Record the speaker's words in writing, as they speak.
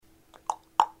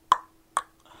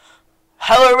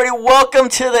Hello, everybody. Welcome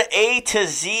to the A to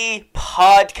Z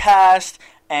podcast.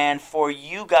 And for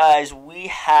you guys, we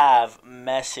have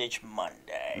Message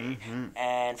Monday. Mm-hmm.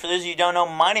 And for those of you who don't know,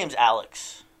 my name's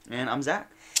Alex. And I'm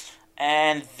Zach.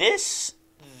 And this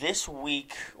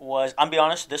week was, I'm be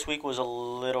honest, this week was a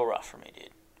little rough for me, dude.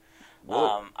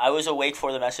 I was awake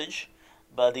for the message,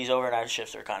 but these overnight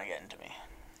shifts are kind of getting to me.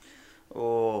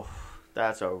 Oh,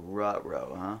 that's a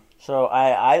rut-row, huh? So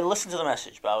I listened to the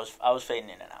message, but I was fading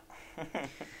in and out.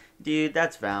 Dude,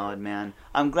 that's valid, man.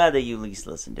 I'm glad that you at least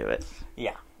listened to it.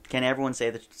 Yeah. Can everyone say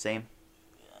the same?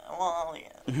 Well, yeah.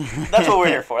 That's what we're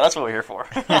here for. That's what we're here for.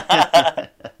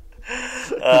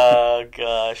 Oh,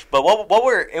 gosh. But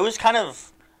it was kind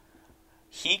of,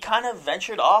 he kind of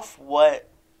ventured off what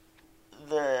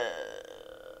the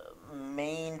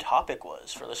main topic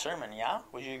was for the sermon, yeah?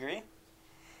 Would you agree?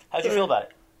 How'd you feel about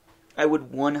it? I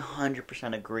would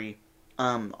 100% agree.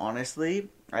 Honestly,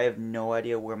 I have no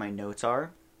idea where my notes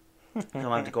are. I'm going to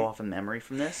have to go off of memory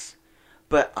from this.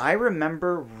 But I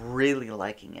remember really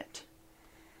liking it.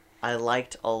 I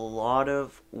liked a lot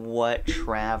of what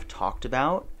Trav talked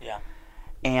about. Yeah.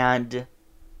 And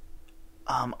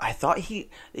I thought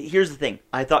here's the thing.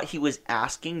 I thought he was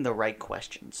asking the right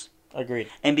questions. Agreed.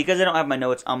 And because I don't have my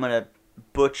notes, I'm going to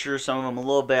butcher some of them a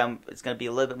little bit. It's going to be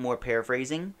a little bit more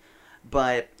paraphrasing.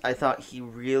 But I thought he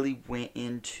really went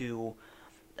into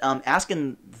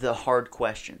asking the hard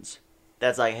questions.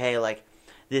 That's like, hey, like,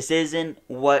 this isn't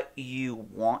what you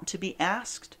want to be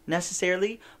asked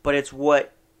necessarily, but it's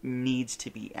what needs to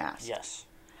be asked. Yes.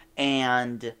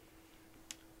 And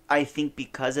I think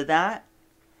because of that,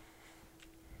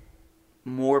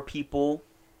 more people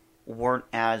weren't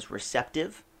as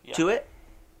receptive to it.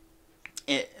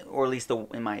 Or at least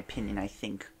in my opinion, I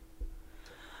think.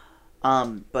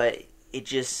 But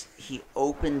he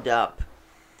opened up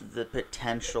the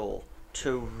potential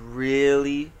to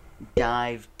really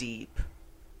dive deep,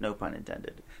 no pun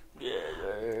intended,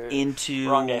 into...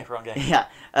 Wrong day. Yeah,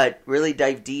 really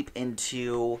dive deep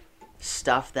into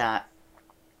stuff that,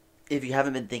 if you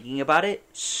haven't been thinking about it,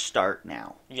 start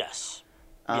now. Yes.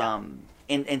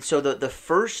 And so the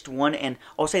first one, and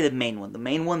I'll say the main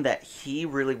one that he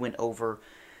really went over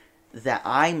that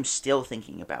I'm still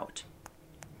thinking about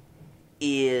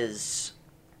is,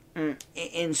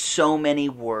 in so many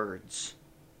words,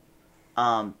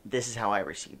 this is how I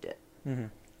received it. Mm-hmm.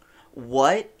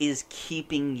 What is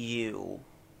keeping you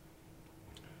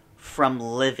from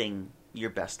living your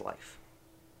best life?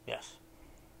 Yes.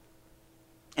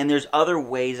 And there's other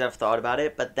ways I've thought about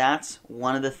it, but that's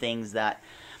one of the things that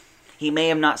he may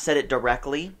have not said it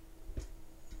directly,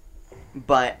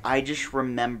 but I just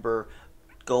remember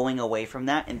going away from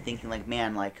that and thinking like,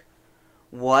 man, like,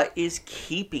 what is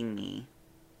keeping me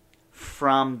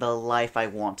from the life I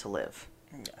want to live?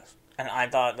 Yes. And I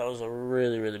thought that was a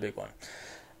really, really big one.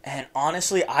 And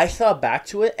honestly, I thought back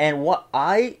to it, and what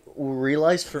I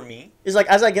realized for me is, like,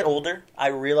 as I get older, I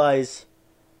realize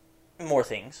more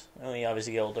things. I mean,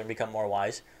 obviously get older and become more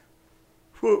wise.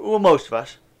 Well, most of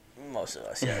us. Most of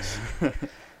us, yes.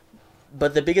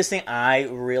 But the biggest thing I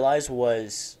realized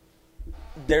was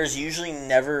there's usually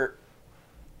never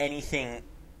anything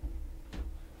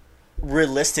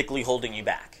realistically holding you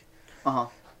back. Uh-huh.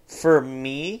 For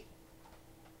me,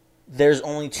 there's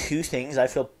only two things I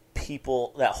feel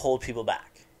that hold people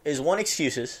back. Is one,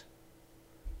 excuses.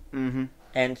 Mm-hmm.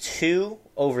 And two,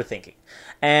 overthinking.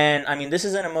 And I mean, this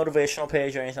isn't a motivational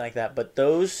page or anything like that, but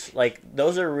those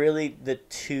are really the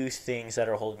two things that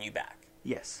are holding you back.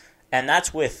 Yes. And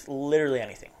that's with literally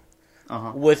anything.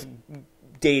 Uh-huh. With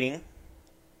dating,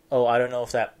 I don't know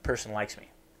if that person likes me.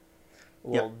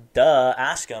 Well, duh,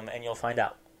 ask them and you'll find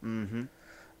out. Mm-hmm.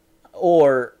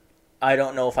 Or, I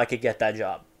don't know if I could get that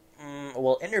job.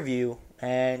 Well, interview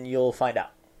and you'll find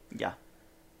out. Yeah.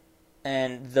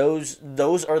 And those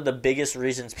are the biggest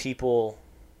reasons people,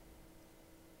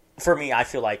 for me, I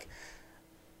feel like,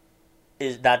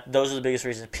 those are the biggest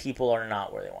reasons people are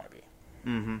not where they want to be.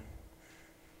 Mm-hmm.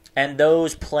 And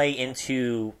those play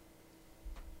into,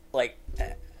 like,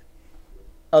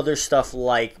 other stuff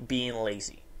like being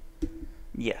lazy.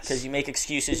 Yes. Because you make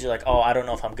excuses, you're like, I don't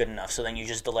know if I'm good enough, so then you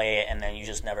just delay it, and then you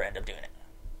just never end up doing it.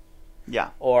 Yeah.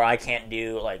 Or I can't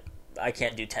do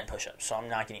 10 push-ups, so I'm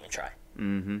not going to even try.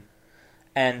 Mm-hmm.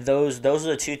 And those are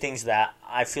the two things that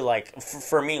I feel like,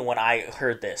 for me, when I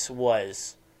heard this,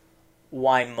 was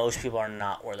why most people are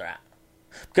not where they're at.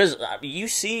 Because you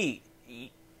see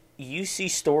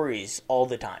stories all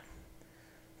the time.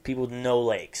 People with no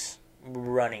legs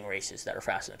running races that are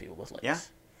faster than people with legs. Yeah.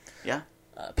 Yeah.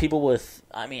 People with,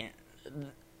 I mean,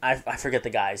 I forget the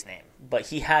guy's name, but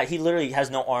he literally has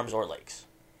no arms or legs.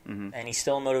 Mm-hmm. And he's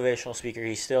still a motivational speaker.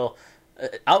 He's still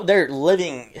out there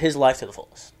living his life to the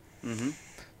fullest. Mm-hmm.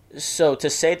 So to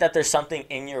say that there's something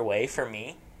in your way, for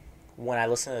me, when I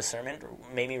listened to the sermon,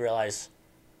 made me realize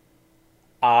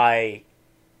I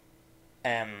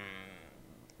am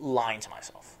lying to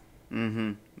myself.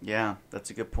 Mm-hmm. Yeah, that's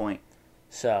a good point.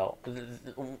 So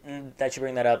that you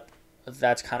bring that up,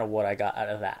 that's kind of what I got out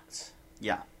of that.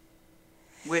 Yeah.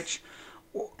 Which,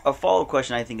 a follow-up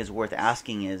question I think is worth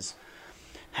asking is,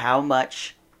 how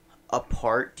much a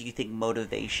part do you think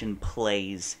motivation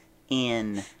plays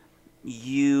in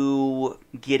you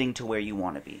getting to where you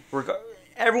want to be?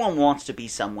 Everyone wants to be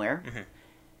somewhere, Mm-hmm.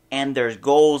 and there's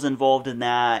goals involved in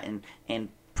that, and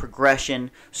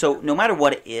progression. So no matter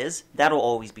what it is, that'll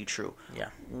always be true. Yeah.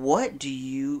 What do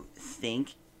you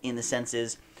think, in the sense,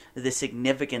 is the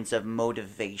significance of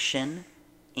motivation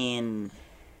in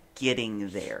getting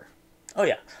there? Oh,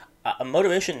 yeah.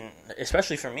 Motivation,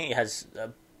 especially for me, has a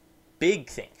big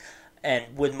thing.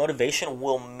 And with motivation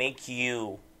will make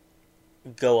you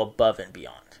go above and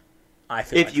beyond. I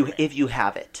feel If you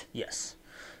have it. Yes.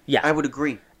 Yeah. I would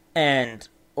agree. And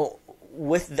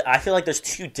I feel like there's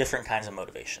two different kinds of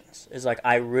motivations. It's like,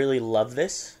 I really love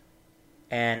this,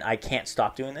 and I can't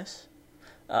stop doing this.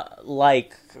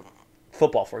 Like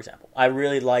football, for example. I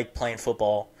really like playing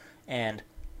football, and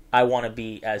I want to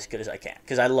be as good as I can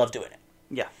because I love doing it.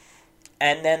 Yeah.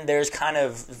 And then there's kind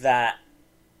of that,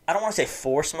 I don't want to say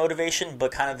force motivation,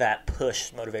 but kind of that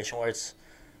push motivation where it's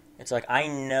like, I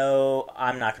know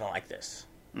I'm not going to like this.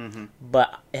 Mm-hmm.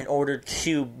 But in order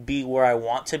to be where I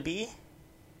want to be,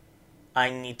 I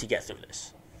need to get through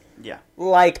this. Yeah.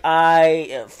 Like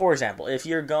for example, if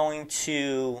you're going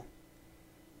to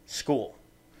school,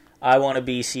 I want to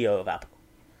be CEO of Apple.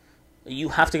 You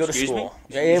have to go to school.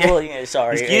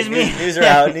 Sorry. Excuse me? News are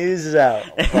out. News is out.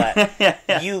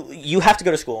 But you have to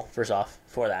go to school, first off,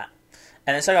 for that.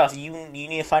 And then second off, you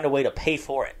need to find a way to pay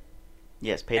for it.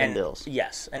 Yes, pay them bills.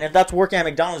 Yes. And if that's working at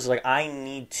McDonald's, it's like, I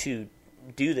need to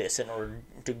do this in order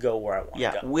to go where I want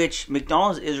to go. Which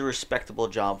McDonald's is a respectable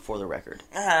job, for the record.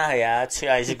 Yeah,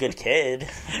 he's a good kid.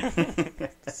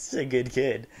 He's a good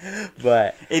kid.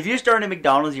 But if you're starting at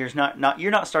McDonald's, you're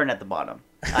not starting at the bottom.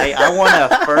 I want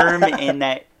to affirm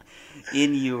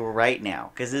in you right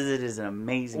now, because it is an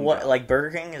amazing job. Like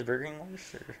Burger King? Is Burger King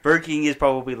worse? Or? Burger King is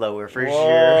probably lower, for sure.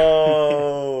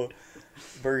 Whoa.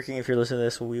 Burger King, if you're listening to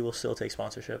this, we will still take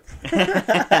sponsorship.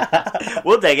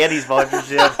 We'll take any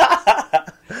sponsorship.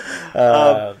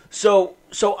 So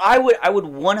I would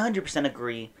 100%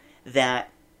 agree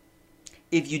that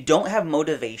if you don't have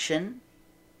motivation,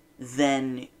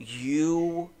 then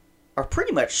you are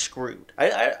pretty much screwed.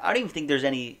 I don't even think there's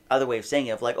any other way of saying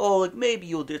it. Of like, oh, like maybe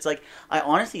you'll do. It's like, I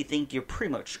honestly think you're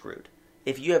pretty much screwed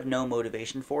if you have no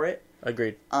motivation for it.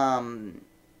 Agreed.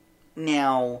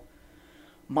 Now,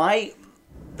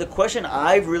 the question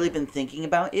I've really been thinking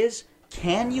about is,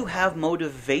 can you have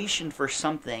motivation for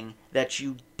something that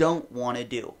you don't want to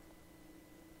do?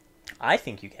 I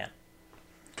think you can.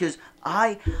 Because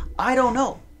I don't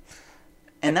know.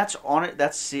 And that's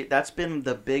been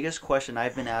the biggest question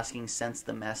I've been asking since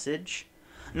the message.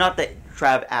 Not that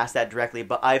Trav asked that directly,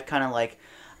 but I've kind of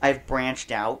I've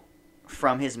branched out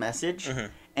from his message, mm-hmm.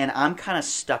 and I'm kind of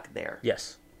stuck there.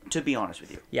 Yes. To be honest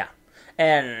with you. Yeah.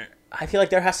 And I feel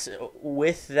like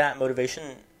with that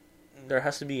motivation, there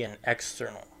has to be an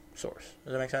external source.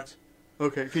 Does that make sense?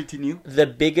 Okay, continue. The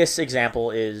biggest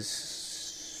example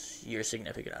is your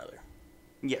significant other.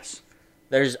 Yes.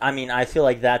 I feel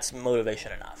like that's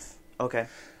motivation enough. Okay.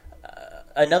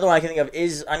 Another one I can think of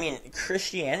is,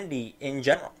 Christianity in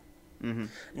general. Mm-hmm.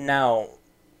 Now,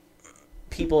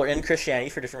 people are in Christianity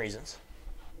for different reasons.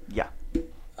 Yeah.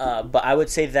 But I would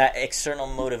say that external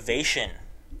motivation,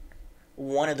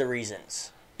 one of the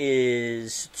reasons,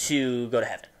 is to go to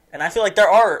heaven. And I feel like there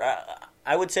are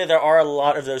a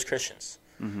lot of those Christians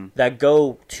mm-hmm. that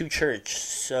go to church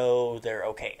so they're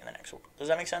okay in the next world. Does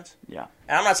that make sense? Yeah.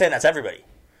 And I'm not saying that's everybody,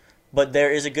 but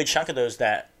there is a good chunk of those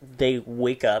that they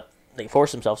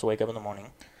force themselves to wake up in the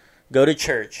morning, go to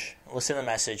church, listen to the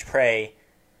message, pray,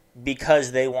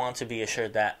 because they want to be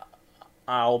assured that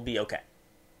I'll be okay.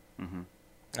 Mm-hmm.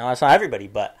 Now, that's not everybody,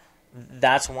 but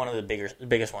that's one of the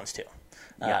biggest ones too.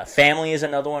 Yeah. Family is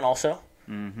another one also.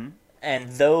 Mm-hmm. And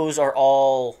those are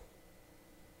all,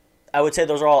 I would say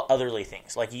those are all otherly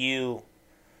things. Like, you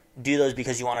do those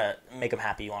because you want to make them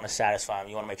happy, you want to satisfy them,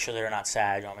 you want to make sure they're not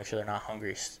sad, you want to make sure they're not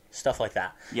hungry, stuff like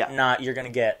that. Yeah. Not you're going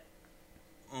to get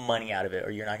money out of it,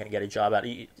 or you're not going to get a job out of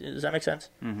it. Does that make sense?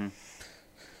 Mm-hmm.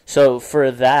 So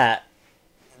for that,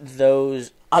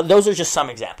 those are just some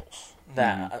examples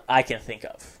that mm-hmm. I can think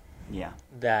of. Yeah.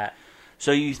 That.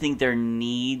 So you think there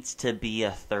needs to be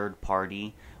a third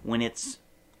party when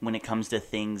it comes to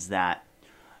things that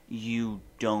you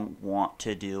don't want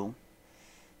to do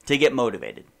to get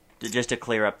motivated. Just to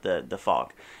clear up the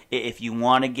fog. If you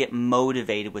want to get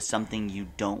motivated with something you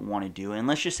don't want to do, and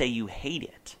let's just say you hate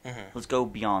it. Mm-hmm. Let's go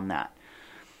beyond that.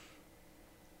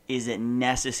 Is it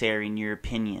necessary, in your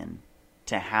opinion,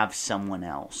 to have someone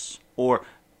else or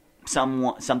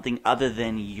something other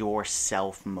than your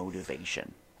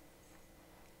self-motivation?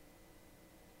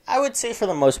 I would say for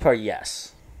the most part,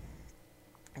 yes.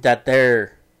 That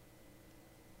there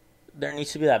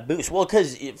needs to be that boost. Well,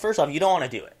 because first off, you don't want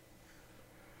to do it.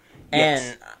 Yes.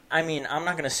 And, I mean, I'm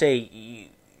not going to say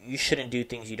you shouldn't do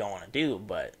things you don't want to do,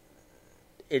 but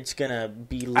it's going to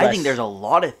be less... I think there's a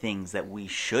lot of things that we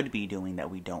should be doing that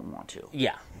we don't want to.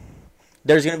 Yeah.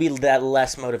 There's going to be that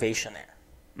less motivation there.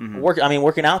 Mm-hmm.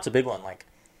 Working out's a big one. Like,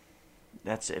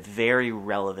 that's a very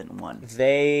relevant one.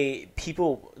 There's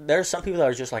some people that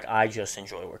are just like, I just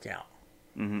enjoy working out.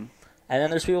 Mm-hmm. And then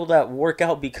there's people that work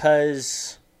out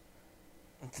because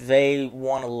they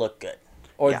want to look good.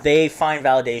 Or they find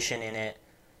validation in it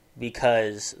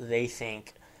because they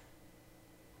think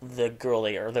the girl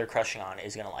they're crushing on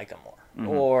is going to like them more. Mm-hmm.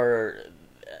 Or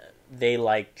they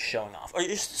like showing off. Or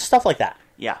just stuff like that.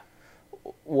 Yeah.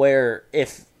 Where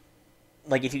if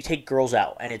you take girls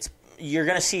out and you're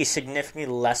going to see significantly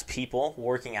less people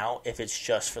working out if it's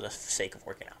just for the sake of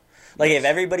working out. Like if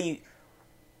everybody,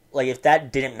 if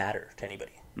that didn't matter to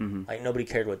anybody. Mm-hmm. Like nobody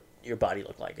cared what your body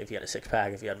looked like, if you had a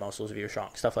six-pack, if you had muscles, if you were strong,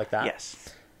 stuff like that.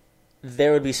 Yes.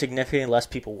 There would be significantly less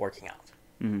people working out.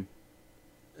 Mm-hmm.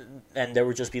 And there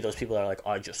would just be those people that are like,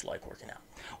 I just like working out.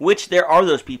 Which there are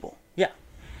those people. Yeah.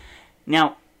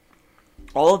 Now,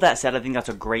 all of that said, I think that's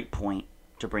a great point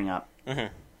to bring up.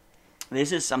 Mm-hmm.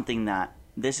 This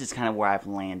is kind of where I've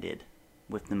landed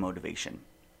with the motivation.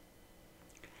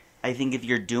 I think if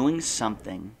you're doing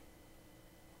something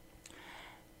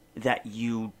that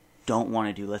you don't want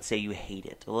to do, let's say you hate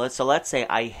it. So let's say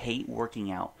I hate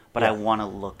working out, but I want to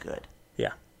look good.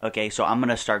 Yeah. Okay, so I'm going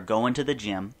to start going to the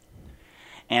gym,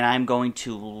 and I'm going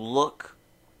to look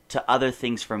to other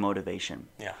things for motivation.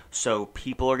 Yeah. So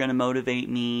people are going to motivate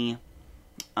me.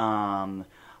 I'm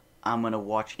going to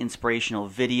watch inspirational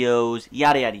videos,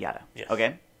 yada, yada, yada. Yes.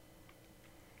 Okay?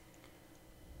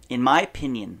 In my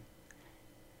opinion,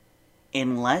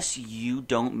 unless you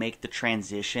don't make the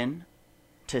transition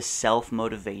to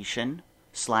self-motivation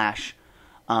 /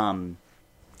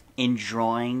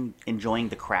 enjoying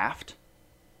the craft,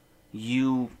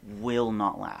 you will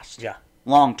not last. Yeah.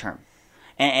 Long term.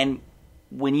 And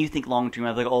when you think long term,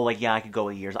 I'm like, I could go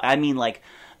a year. I mean,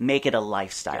 make it a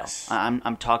lifestyle. Yes.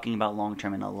 I'm talking about long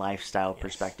term in a lifestyle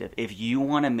perspective. If you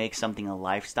want to make something a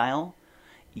lifestyle,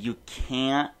 you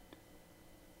can't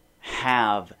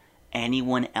have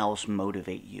anyone else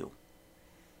motivate you.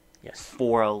 Yes.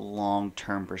 For a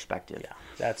long-term perspective. Yeah.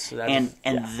 That's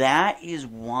that is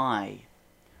why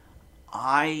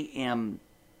I am,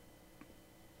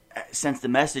 since the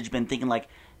message, been thinking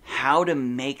how to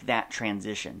make that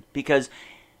transition, because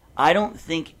I don't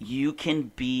think you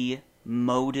can be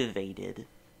motivated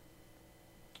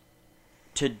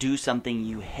to do something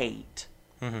you hate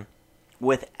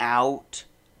without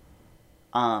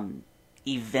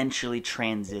eventually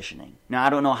transitioning. Now,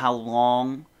 I don't know how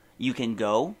long you can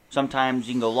go. Sometimes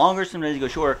you can go longer, sometimes you go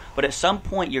shorter, but at some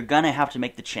point you're going to have to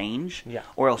make the change,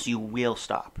 or else you will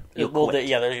stop. You'll quit. There's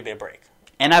going to be a break.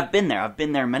 And I've been there. I've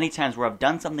been there many times where I've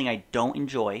done something I don't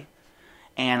enjoy,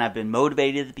 and I've been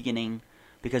motivated at the beginning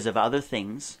because of other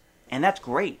things, and that's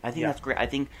great. I think that's great. I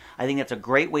think that's a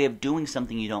great way of doing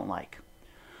something you don't like.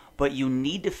 But you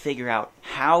need to figure out,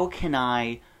 how can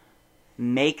I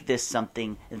make this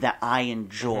something that I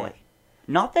enjoy?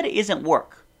 Mm-hmm. Not that it isn't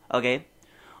work, okay?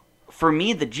 For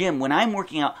me, the gym, when I'm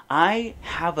working out, I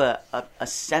have a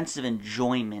sense of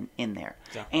enjoyment in there.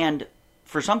 Yeah. And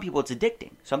for some people, it's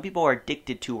addicting. Some people are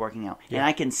addicted to working out. Yeah. And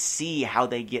I can see how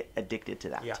they get addicted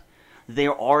to that. Yeah.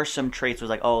 There are some traits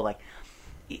where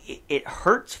it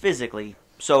hurts physically.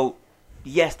 So,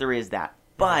 yes, there is that.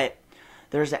 But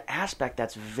there's an aspect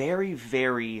that's very,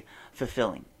 very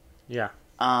fulfilling. Yeah.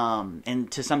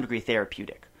 And to some degree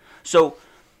therapeutic. So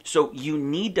you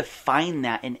need to find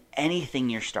that in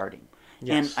anything you're starting.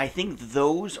 Yes. And I think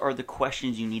those are the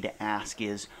questions you need to ask,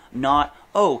 is not,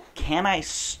 can I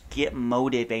get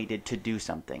motivated to do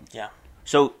something? Yeah.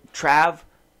 So Trav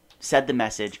said the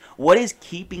message. What is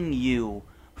keeping you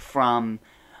from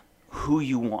who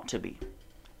you want to be?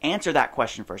 Answer that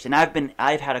question first. And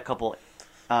I've had a couple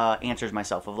answers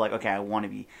myself of okay, I want to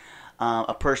be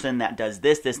a person that does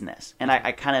this, this, and this. And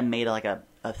I kind of made a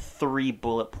 3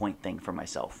 bullet point thing for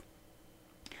myself.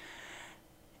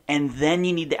 And then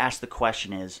you need to ask the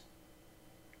question is,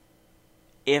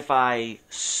 if I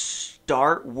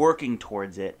start working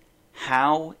towards it,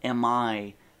 how am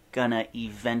I gonna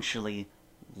eventually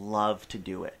love to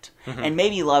do it? And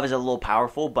maybe love is a little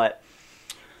powerful, but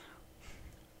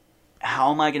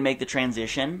how am I gonna make the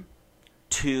transition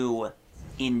to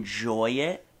enjoy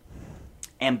it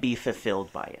and be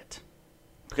fulfilled by it?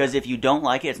 Because if you don't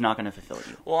like it, it's not going to fulfill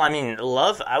you. Well, I mean,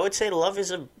 love, I would say love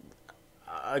is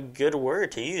a good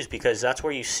word to use, because that's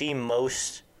where you see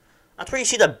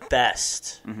the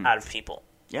best out of people.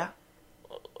 Yeah.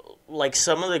 Like,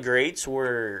 some of the greats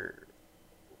were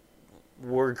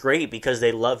great because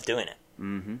they loved doing it.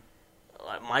 Mm-hmm.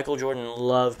 Like Michael Jordan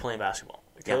loved playing basketball.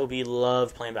 Kobe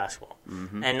loved playing basketball.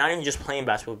 Mm-hmm. And not even just playing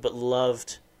basketball, but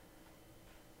loved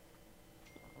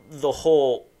the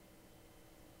whole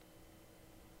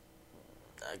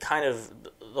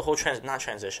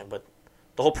transition, but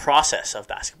the whole process of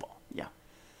basketball. Yeah.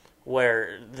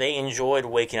 Where they enjoyed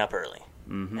waking up early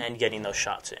Mm-hmm. and getting those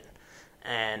shots in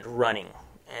and running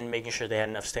and making sure they had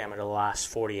enough stamina to last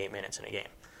 48 minutes in a game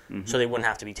so they wouldn't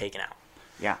have to be taken out.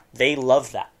 Yeah. They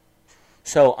loved that.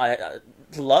 So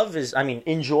love is, I mean,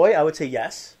 enjoy, I would say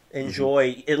yes.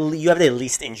 Enjoy, you have to at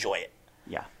least enjoy it.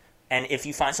 Yeah. And if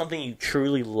you find something you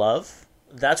truly love,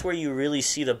 that's where you really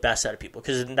see the best out of people.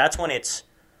 Because that's when it's,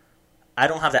 I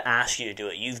don't have to ask you to do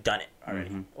it. You've done it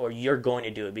already. Or you're going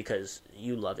to do it because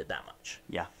you love it that much.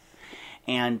 Yeah.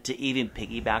 And to even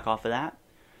piggyback off of that,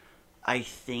 I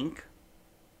think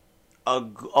a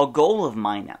goal of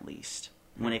mine, at least,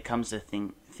 when it comes to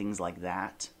things like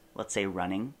that, let's say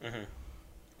running,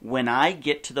 when I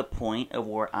get to the point of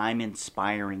where I'm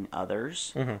inspiring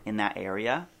others in that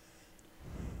area,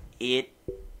 it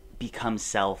becomes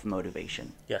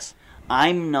self-motivation. Yes.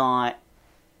 I'm not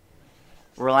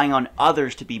relying on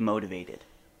others to be motivated.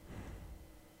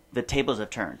 The tables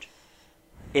have turned.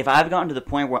 If I've gotten to the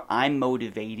point where I'm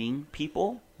motivating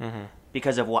people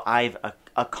because of what I've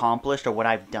accomplished or what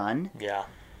I've done, Yeah.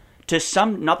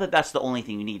 not that that's the only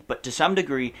thing you need, but to some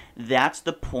degree, that's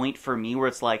the point for me where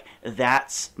it's like,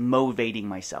 that's motivating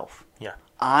myself. Yeah.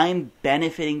 I'm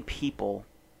benefiting people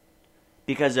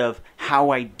because of how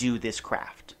I do this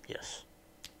craft. Yes.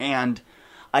 And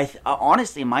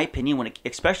honestly, in my opinion,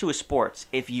 especially with sports,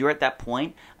 if you're at that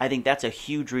point, I think that's a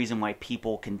huge reason why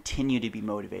people continue to be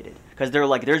motivated. Because they're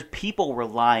like, there's people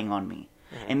relying on me.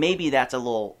 And maybe that's a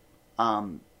little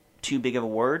too big of a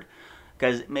word,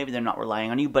 because maybe they're not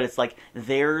relying on you, but it's like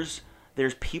there's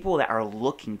people that are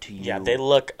looking to you. Yeah, they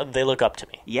look up to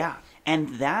me. Yeah.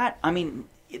 And that, I mean,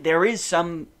 there's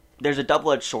a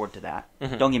double-edged sword to that.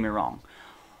 Don't get me wrong.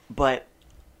 But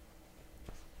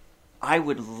I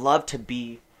would love to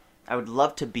be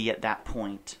at that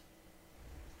point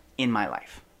in my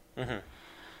life.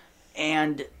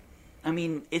 And I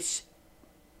mean, it's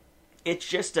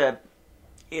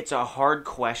a hard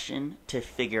question to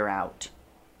figure out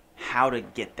how to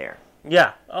get there.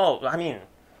 Yeah. Oh, I mean,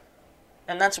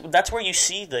 and that's where you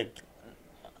see the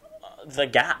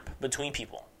gap between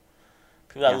people.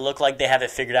 People that look like they have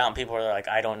it figured out, and people are like,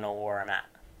 I don't know where I'm at.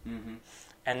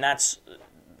 And that's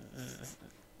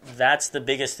the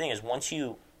biggest thing, is once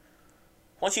you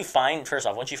find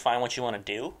what you want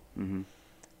to do,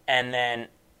 and then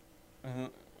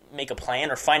make a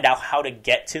plan or find out how to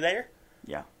get to there.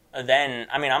 Yeah. Then,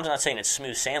 I mean, I'm not saying it's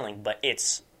smooth sailing, but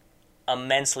it's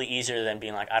immensely easier than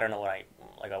being like, I don't know what I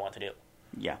want to do.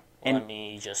 Yeah. Let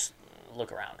me just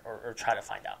look around or try to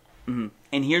find out.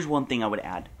 And here's one thing I would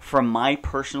add. From my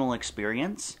personal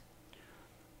experience,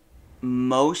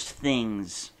 most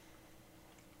things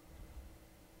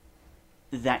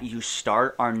that you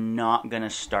start are not going to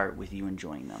start with you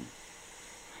enjoying them.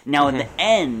 Now, in the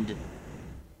end,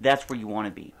 that's where you want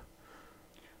to be.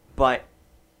 But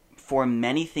for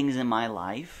many things in my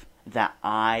life that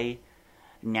I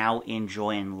now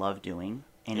enjoy and love doing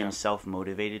and am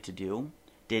self-motivated to do,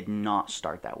 did not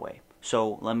start that way.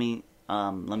 So let me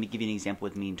give you an example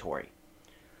with me and Tori.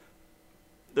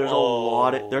 There's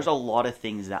a lot of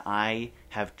things that I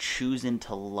have chosen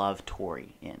to love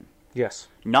Tori in. Yes.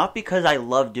 Not because I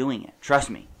love doing it. Trust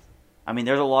me. I mean,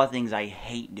 there's a lot of things I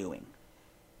hate doing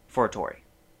for Tori.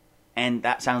 And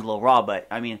that sounds a little raw, but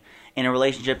I mean, in a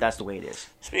relationship, that's the way it is.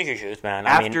 Speak your truth, man.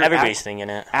 I mean, everybody's thinking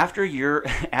it. After you're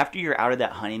out of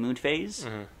that honeymoon phase,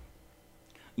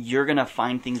 you're going to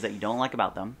find things that you don't like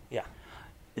about them. Yeah.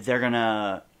 They're going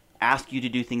to ask you to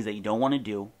do things that you don't want to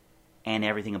do, and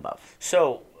everything above.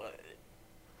 So,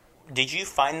 did you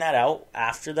find that out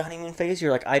after the honeymoon phase?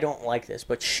 You're like, I don't like this,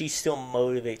 but she still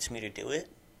motivates me to do it?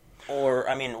 Or,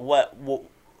 I mean, what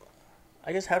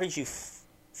I guess, how did you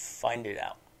find it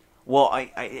out? Well,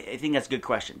 I think that's a good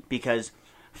question, because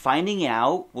finding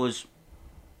out was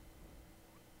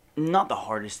not the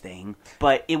hardest thing,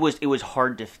 but it was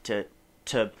hard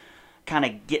to kind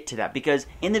of get to that, because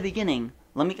in the beginning,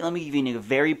 let me give you a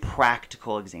very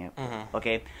practical example.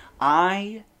 Okay,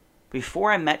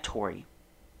 before I met Tori,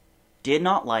 did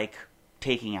not like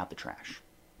taking out the trash.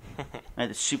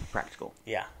 It's super practical.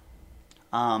 Yeah.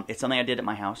 It's something I did at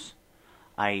my house.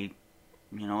 Who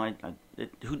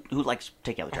likes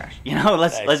taking out the trash?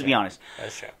 Let's be honest.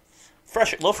 That's true.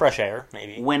 Little fresh air,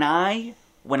 maybe. When I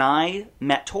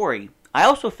met Tori, I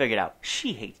also figured out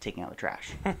she hates taking out the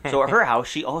trash. So at her house,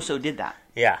 she also did that.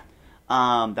 Yeah.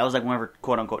 That was like one of her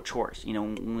quote unquote chores,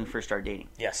 when we first started dating.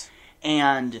 Yes.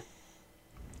 And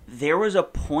there was a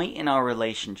point in our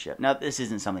relationship. Now, this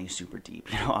isn't something super deep,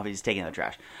 obviously taking out the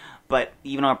trash. But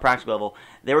even on a practical level,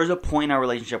 there was a point in our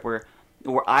relationship where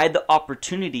I had the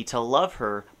opportunity to love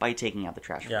her by taking out the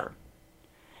trash for her.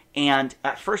 And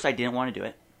at first, I didn't want to do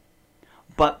it.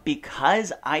 But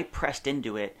because I pressed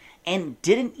into it and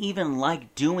didn't even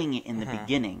like doing it in the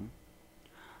beginning,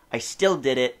 I still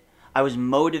did it. I was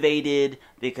motivated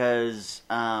because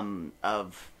we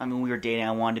were dating.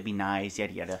 I wanted to be nice,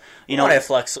 yada yada. You want to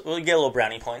flex? We'll get a little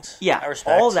brownie points. Yeah, I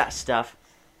respect all that stuff.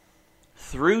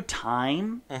 Through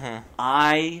time,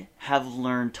 I have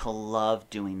learned to love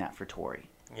doing that for Tori.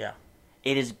 Yeah,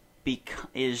 it is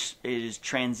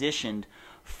transitioned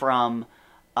from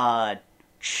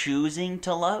choosing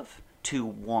to love to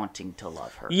wanting to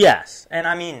love her. Yes, and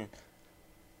I mean,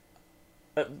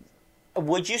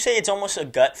 would you say it's almost a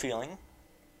gut feeling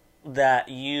that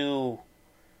you?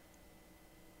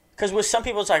 Because with some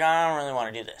people, it's like, I don't really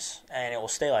want to do this, and it will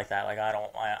stay like that. Like I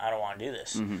don't want to do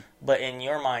this. But in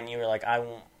your mind, you were like, I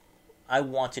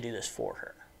want to do this for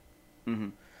her.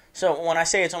 So when I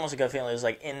say it's almost a gut feeling, it's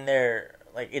like in there,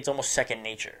 like it's almost second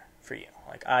nature for you.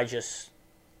 Like I'm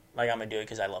gonna do it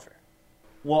because I love her.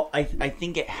 Well, I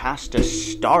think it has to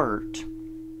start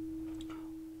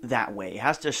that way. It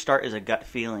has to start as a gut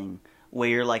feeling where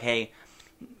you're like, hey,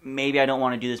 maybe I don't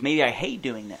want to do this. Maybe I hate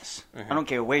doing this. I don't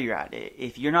care where you're at.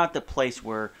 If you're not the place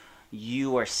where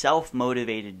you are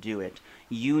self-motivated to do it,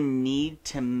 you need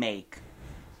to make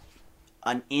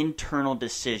an internal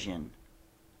decision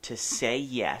to say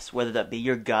yes, whether that be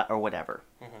your gut or whatever.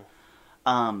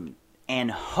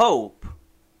 And hope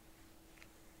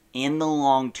in the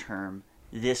long term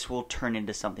this will turn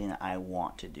into something that I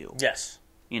want to do. Yes.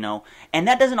 And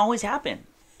that doesn't always happen.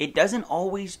 It doesn't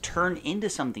always turn into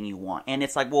something you want. And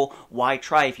it's like, well, why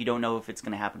try if you don't know if it's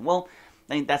going to happen? Well,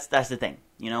 I think that's the thing,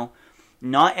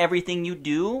 Not everything you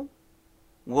do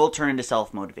will turn into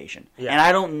self-motivation. Yeah. And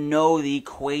I don't know the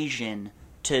equation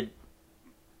to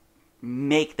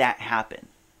make that happen.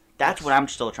 That's what I'm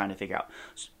still trying to figure out.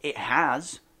 It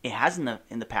has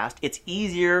in the past. It's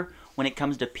easier when it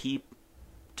comes to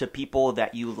people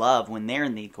that you love when they're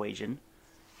in the equation.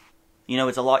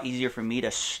 It's a lot easier for me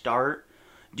to start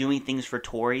doing things for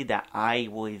Tori that I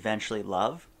will eventually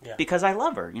love because I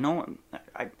love her.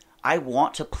 I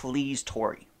want to please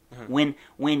Tori.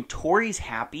 When Tori's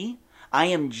happy, I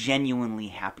am genuinely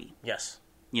happy. Yes.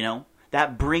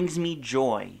 That brings me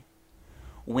joy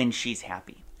when she's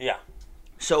happy. Yeah.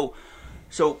 So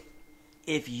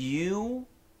if you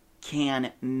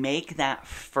can make that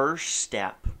first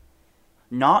step,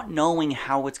 not knowing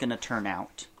how it's going to turn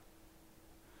out,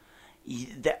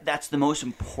 that's the most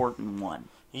important one.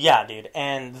 Yeah, dude.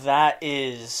 And that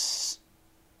is,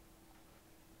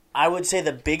 I would say,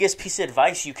 the biggest piece of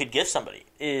advice you could give somebody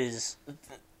is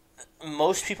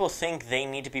most people think they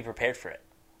need to be prepared for it.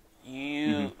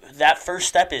 That first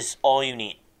step is all you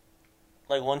need.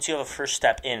 Like, once you have a first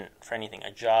step in for anything,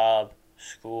 a job,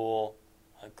 school,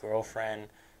 a girlfriend,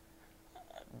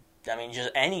 just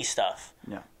any stuff.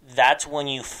 Yeah. That's when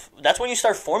you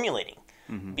start formulating.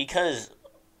 Because,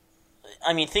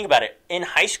 think about it. In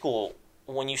high school,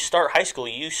 when you start high school,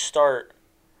 you start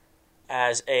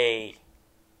as there's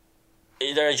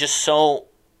just so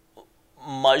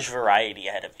much variety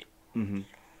ahead of you.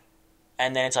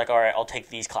 And then it's like, all right, I'll take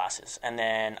these classes. And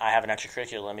then I have an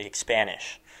extracurricular, let me take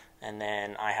Spanish. And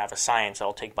then I have a science,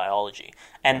 I'll take biology.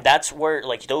 And that's where,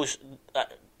 like, those,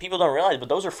 people don't realize, but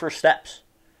those are first steps.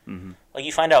 Like,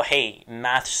 you find out, hey,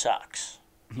 math sucks.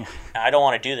 Yeah. I don't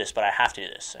want to do this, but I have to do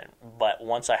this. But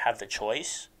once I have the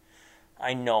choice,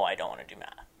 I know I don't want to do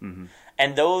math.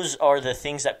 And those are the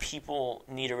things that people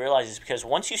need to realize, is because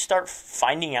once you start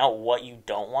finding out what you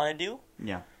don't want to do,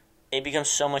 it becomes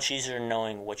so much easier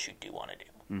knowing what you do want to do.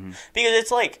 Because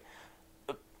it's like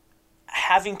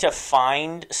having to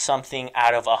find something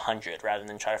out of 100 rather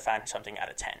than try to find something out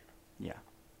of 10. Yeah.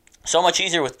 So much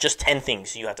easier with just 10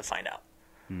 things you have to find out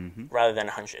rather than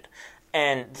 100.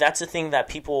 And that's the thing that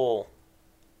people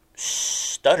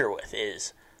stutter with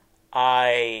is,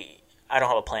 I don't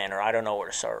have a plan, or I don't know where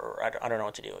to start, or I don't know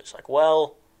what to do. It's like,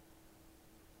 well,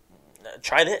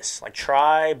 try this. Like,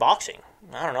 try boxing.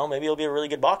 I don't know. Maybe you'll be a really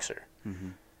good boxer. Mm-hmm.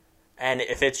 And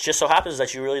if it just so happens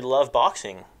that you really love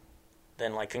boxing,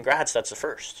 then, like, congrats, that's the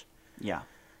first. Yeah.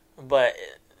 But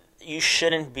you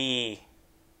shouldn't be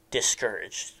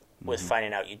discouraged with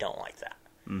finding out you don't like that.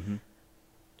 Mm-hmm.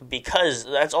 Because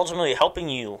that's ultimately helping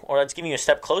you, or that's giving you a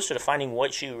step closer to finding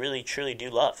what you really, truly do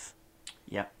love.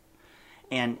 Yeah.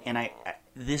 And I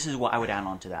this is what I would add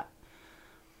on to that.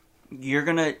 You're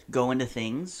going to go into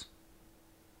things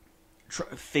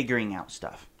figuring out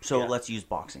stuff. So let's use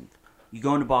boxing. You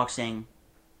go into boxing,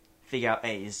 figure out,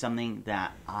 hey, is something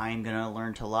that I'm going to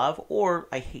learn to love or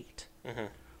I hate? Mm-hmm.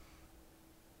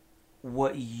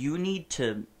 What you need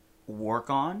to work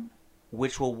on,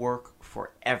 which will work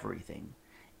for everything,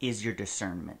 is your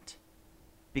discernment.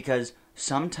 Because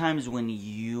sometimes when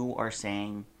you are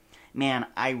saying, man,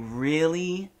 I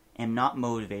really am not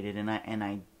motivated and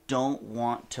I don't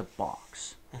want to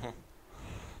box. Mm-hmm.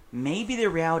 Maybe the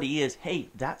reality is, hey,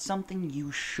 that's something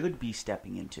you should be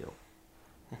stepping into.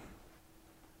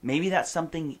 Maybe that's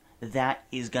something that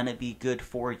is going to be good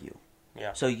for you.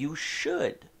 Yeah. So you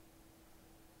should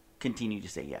continue to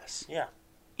say yes. Yeah.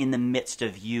 In the midst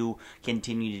of you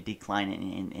continue to decline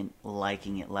and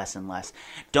liking it less and less.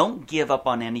 Don't give up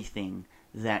on anything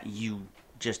that you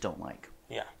just don't like.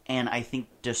 Yeah. And I think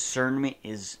discernment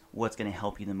is what's going to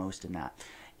help you the most in that.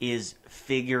 Is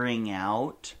figuring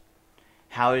out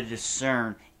how to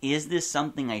discern, is this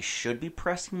something I should be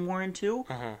pressing more into?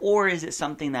 Mm-hmm. Or is it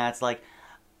something that's like,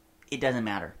 it doesn't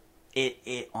matter.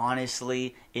 It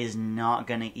honestly is not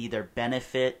going to either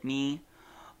benefit me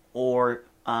or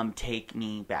take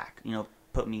me back. You know,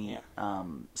 put me,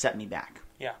 set me back.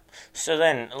 Yeah. So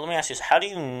then, let me ask you this. How do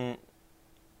you...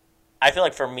 I feel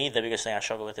like for me, the biggest thing I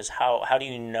struggle with is how do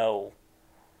you know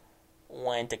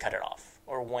when to cut it off?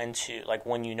 Or when to... Like,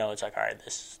 when you know it's like, all right,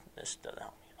 this doesn't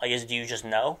help me. Like, do you just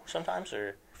know sometimes?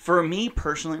 Or For me,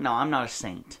 personally, no, I'm not a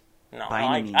saint. No, by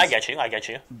any means. I get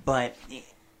you. But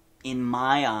in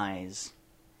my eyes,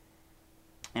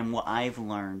 and what I've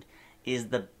learned, is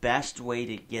the best way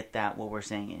to get that, what we're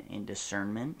saying in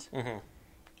discernment,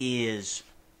 is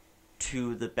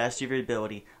to the best of your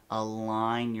ability,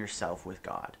 align yourself with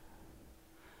God.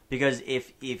 Because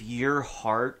if your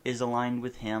heart is aligned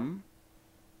with Him,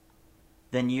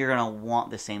 then you're going to want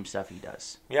the same stuff He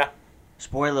does. Yeah.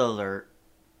 Spoiler alert,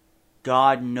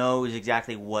 God knows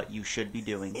exactly what you should be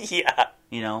doing. Yeah.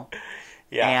 You know?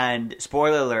 Yeah. And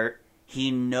spoiler alert,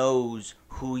 He knows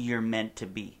who you're meant to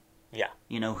be. Yeah.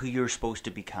 You know, who you're supposed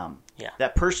to become. Yeah.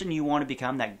 That person you want to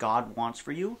become, that God wants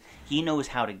for you, He knows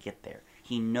how to get there.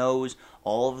 He knows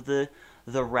all of the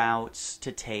routes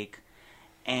to take.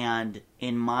 And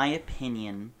in my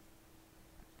opinion,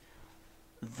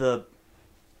 the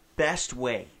best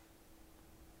way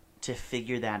to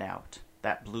figure that out,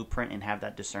 that blueprint and have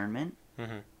that discernment,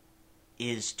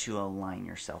 is to align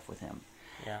yourself with Him.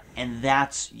 Yeah. And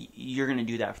you're going to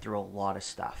do that through a lot of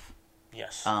stuff.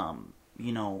 Yes.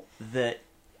 You know, the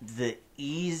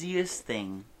easiest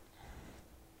thing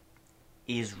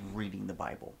is reading the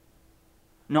Bible.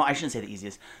 No, I shouldn't say the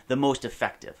easiest. The most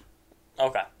effective.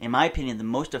 Okay. In my opinion, the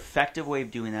most effective way of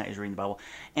doing that is reading the Bible.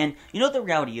 And you know what the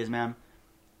reality is, man?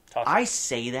 I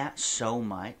say that so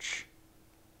much,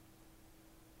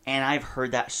 and I've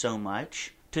heard that so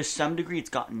much, to some degree it's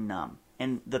gotten numb.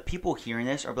 And the people hearing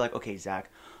this are like, okay,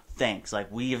 Zach, thanks.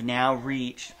 Like, we have now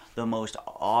reached the most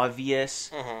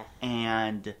obvious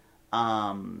and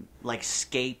like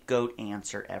scapegoat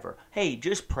answer ever. Hey,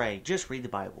 just pray, just read the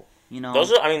Bible. You know,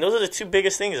 those are the two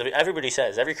biggest things everybody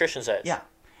says. Every Christian says. Yeah,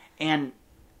 and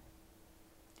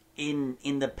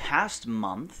in the past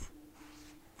month,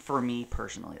 for me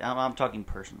personally, I'm talking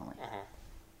personally,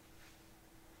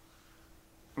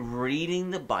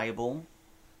 reading the Bible,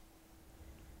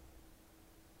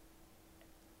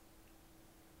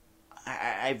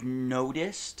 I've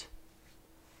noticed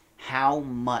how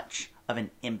much of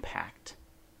an impact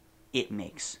it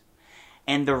makes.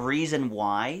 And the reason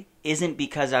why isn't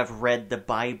because I've read the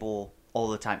Bible all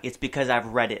the time. It's because I've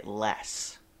read it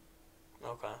less.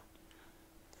 Okay.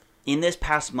 In this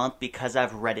past month, because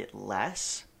I've read it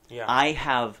less, I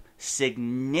have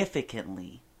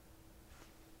significantly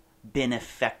been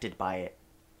affected by it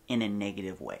in a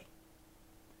negative way.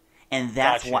 And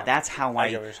that's how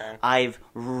I've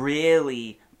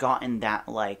really gotten that,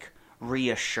 like,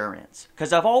 reassurance.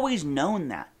 Because I've always known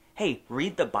that. Hey,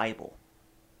 read the Bible.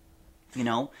 You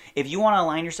know? If you want to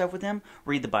align yourself with Him,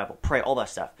 read the Bible. Pray, all that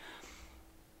stuff.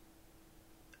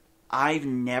 I've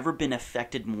never been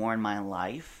affected more in my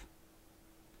life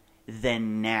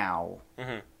than now.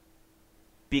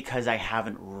 Because I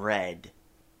haven't read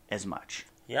as much.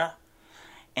 Yeah.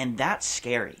 And that's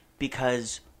scary.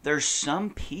 Because there's some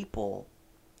people,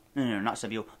 no, not some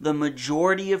people, the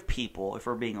majority of people, if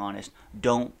we're being honest,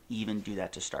 don't even do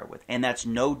that to start with. And that's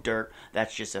no dirt,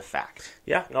 that's just a fact.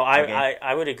 Yeah, no,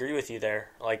 I would agree with you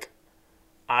there. Like,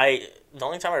 the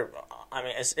only time I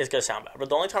mean, it's going to sound bad, but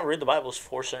the only time I read the Bible is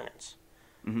 4 sermons.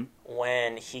 Mm-hmm.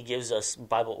 When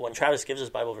when Travis gives us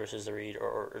Bible verses to read,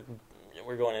 or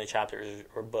we're going into chapters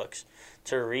or books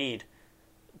to read,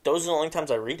 those are the only times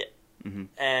I read it. Mm-hmm.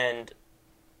 And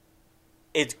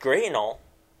it's great and all,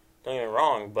 don't get me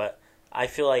wrong, but I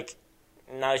feel like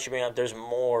now that you bring up, there's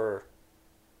more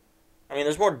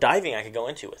diving I could go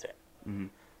into with it. Mm-hmm.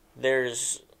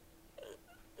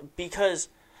 Because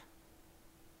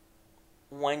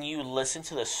when you listen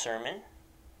to the sermon,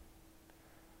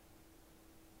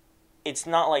 it's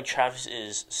not like Travis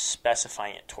is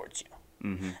specifying it towards you.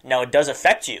 Mm-hmm. Now, it does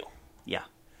affect you. Yeah.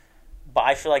 But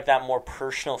I feel like that more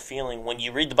personal feeling when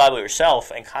you read the Bible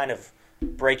yourself and kind of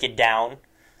break it down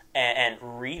and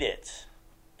read it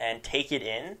and take it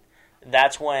in,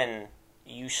 that's when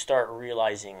you start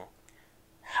realizing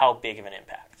how big of an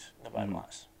impact the Bible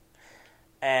has.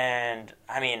 And,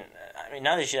 I mean,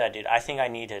 now that you say that, dude, I think I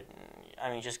need to,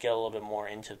 just get a little bit more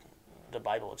into the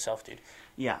Bible itself, dude.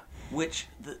 Yeah,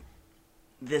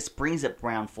 this brings it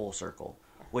around full circle,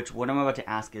 which what I'm about to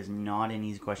ask is not an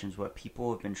easy question. It's what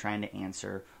people have been trying to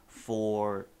answer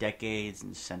for decades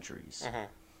and centuries. Mm-hmm.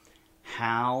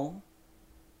 How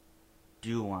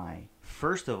do I,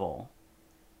 first of all,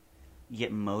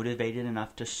 get motivated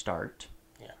enough to start?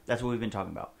 Yeah. That's what we've been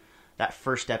talking about. That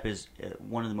first step is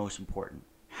one of the most important.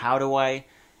 How do I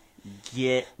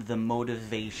get the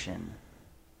motivation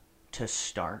to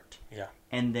start? Yeah.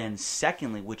 And then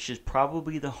secondly, which is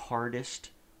probably the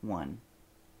hardest one,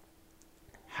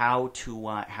 how do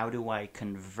I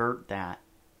convert that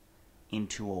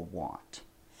into a want?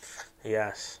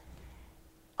 Yes.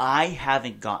 I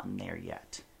haven't gotten there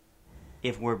yet,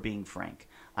 if we're being frank.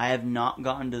 I have not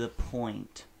gotten to the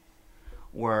point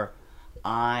where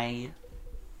I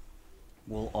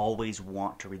will always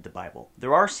want to read the Bible.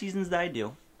 There are seasons that I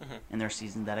do, and there are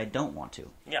seasons that I don't want to.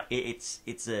 Yeah.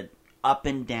 It's a up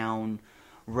and down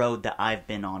road that I've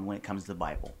been on when it comes to the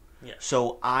Bible. Yeah.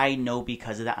 So I know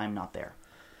because of that I'm not there.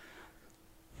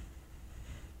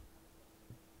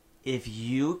 If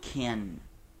you can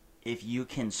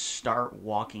start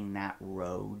walking that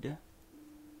road,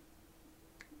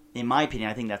 in my opinion,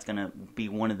 I think that's going to be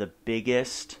one of the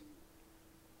biggest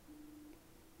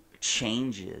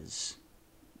changes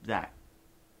that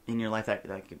in your life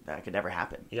that could ever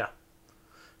happen. Yeah.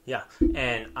 Yeah.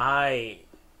 And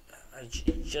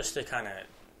just to kind of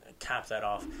cap that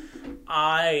off,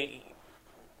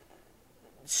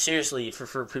 seriously,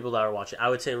 for people that are watching, I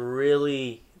would say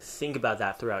really think about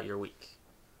that throughout your week,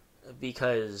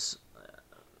 because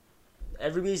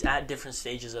everybody's at different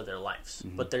stages of their lives,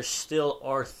 but there still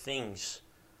are things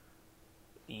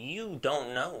you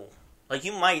don't know. Like,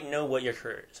 you might know what your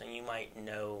career is, and you might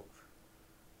know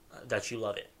that you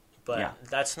love it, but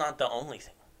that's not the only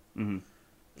thing. Mm-hmm.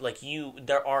 Like,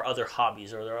 there are other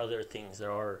hobbies, or there are other things.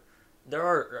 There are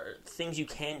things you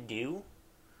can do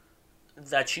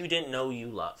that you didn't know you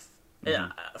love.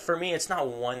 Mm-hmm. For me, it's not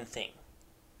one thing.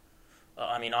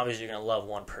 Obviously, you're going to love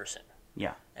one person.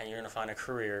 Yeah. And you're going to find a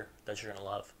career that you're going to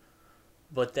love.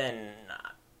 But then,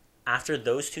 after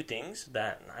those two things,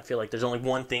 that I feel like there's only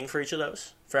one thing for each of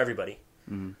those, for everybody.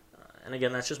 Mm-hmm. And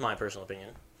again, that's just my personal opinion.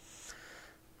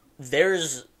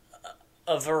 There's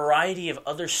a variety of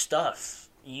other stuff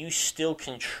you still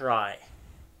can try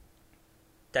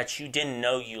that you didn't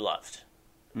know you loved.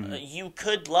 Mm-hmm. You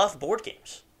could love board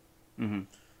games. Mm-hmm.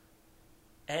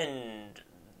 And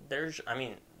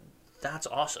that's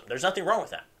awesome. There's nothing wrong with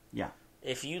that. Yeah.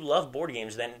 If you love board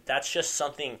games, then that's just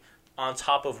something on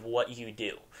top of what you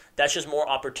do. That's just more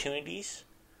opportunities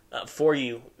for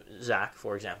you, Zach,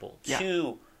 for example,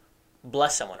 to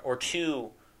bless someone or to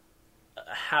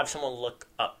have someone look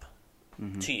up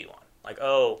to you on. Like,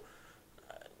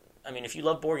 if you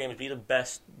love board games, be the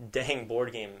best dang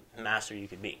board game master you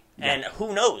could be. Yeah. And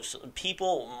who knows?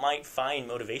 People might find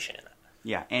motivation in that.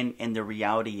 Yeah, and the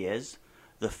reality is,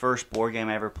 the first board game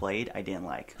I ever played, I didn't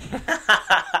like.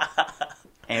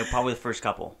 And probably the first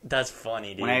couple. That's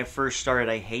funny, dude. When I first started,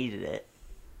 I hated it.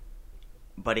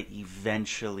 But I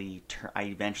eventually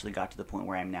got to the point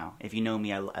where I am now. If you know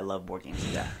me, I love board games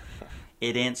to death.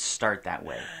 It didn't start that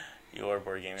way. You are a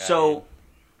board game guy. So,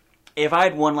 if I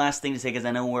had one last thing to say, because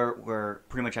I know we're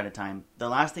pretty much out of time, the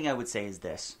last thing I would say is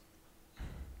this.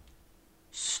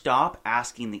 Stop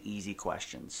asking the easy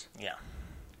questions. Yeah.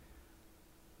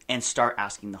 And start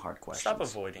asking the hard questions. Stop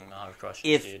avoiding the hard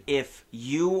questions, dude. If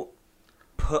you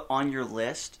put on your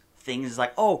list things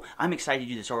like, oh, I'm excited to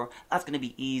do this, or that's going to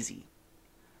be easy.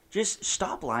 Just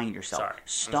stop lying to yourself. Sorry.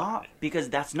 Stop, because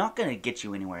that's not going to get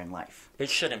you anywhere in life. It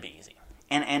shouldn't be easy.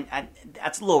 And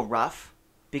that's a little rough,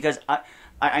 because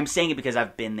I'm saying it because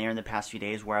I've been there in the past few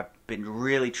days where I've been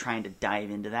really trying to dive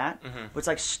into that. Mm-hmm. But it's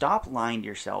like, stop lying to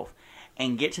yourself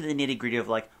and get to the nitty-gritty of,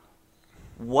 like,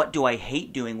 what do I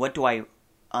hate doing? What do I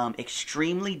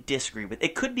extremely disagree with?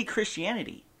 It could be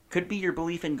Christianity. Could be your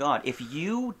belief in God. If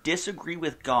you disagree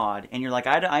with God and you're like,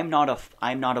 I'm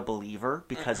not a believer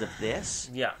because of this,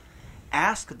 Yeah.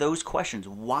 ask those questions.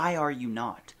 Why are you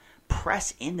not?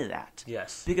 Press into that.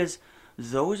 Yes. Because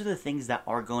those are the things that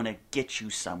are going to get you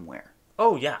somewhere.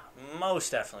 Oh, yeah.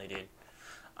 Most definitely, dude.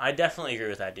 I definitely agree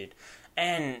with that, dude.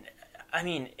 And, I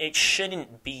mean, it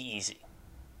shouldn't be easy.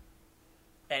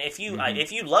 And if you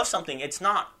if you love something, it's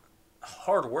not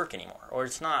hard work anymore. Or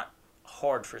it's not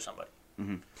hard for somebody.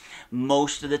 Mm-hmm.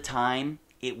 Most of the time,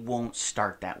 it won't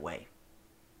start that way.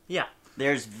 Yeah.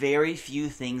 There's very few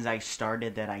things I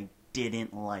started that I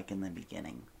didn't like in the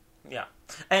beginning. Yeah.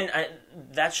 And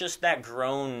that's just that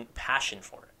grown passion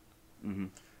for it. Mm-hmm.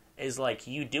 Is like,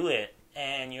 you do it,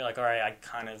 and you're like, all right,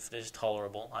 this is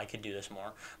tolerable. I could do this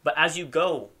more. But as you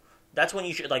go, that's when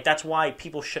you should, like, that's why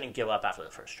people shouldn't give up after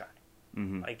the first try.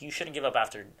 Mm-hmm. Like, you shouldn't give up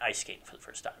after ice skating for the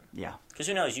first time. Yeah. Because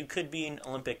who knows, you could be an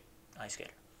Olympic ice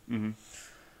skater. Mm-hmm.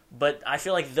 But I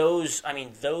feel like those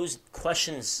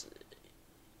questions,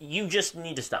 you just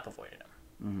need to stop avoiding them.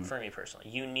 Mm-hmm. For me personally,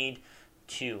 you need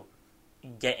to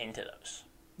get into those.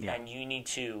 Yeah. And you need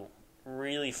to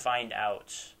really find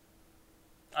out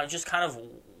just kind of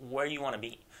where you want to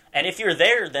be. And if you're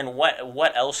there, then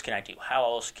what else can I do? How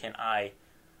else can I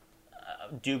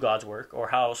do God's work? Or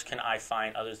how else can I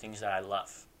find other things that I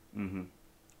love? Mm-hmm.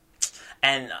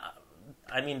 And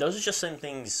I mean, those are just some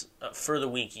things for the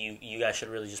week you guys should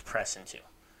really just press into.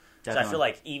 Because I feel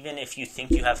like even if you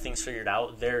think you have things figured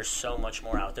out, there's so much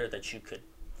more out there that you could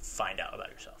find out about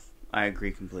yourself. I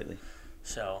agree completely.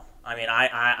 So, I mean,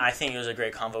 I think it was a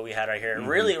great convo we had right here.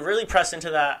 Mm-hmm. Really press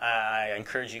into that. I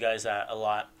encourage you guys that a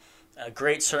lot. A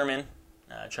great sermon,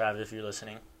 Travis, if you're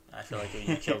listening. I feel like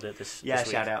you killed it this Yeah, this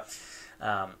week. shout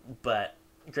out. But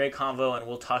great convo, and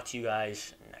we'll talk to you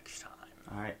guys next time.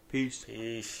 All right, peace.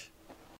 Peace.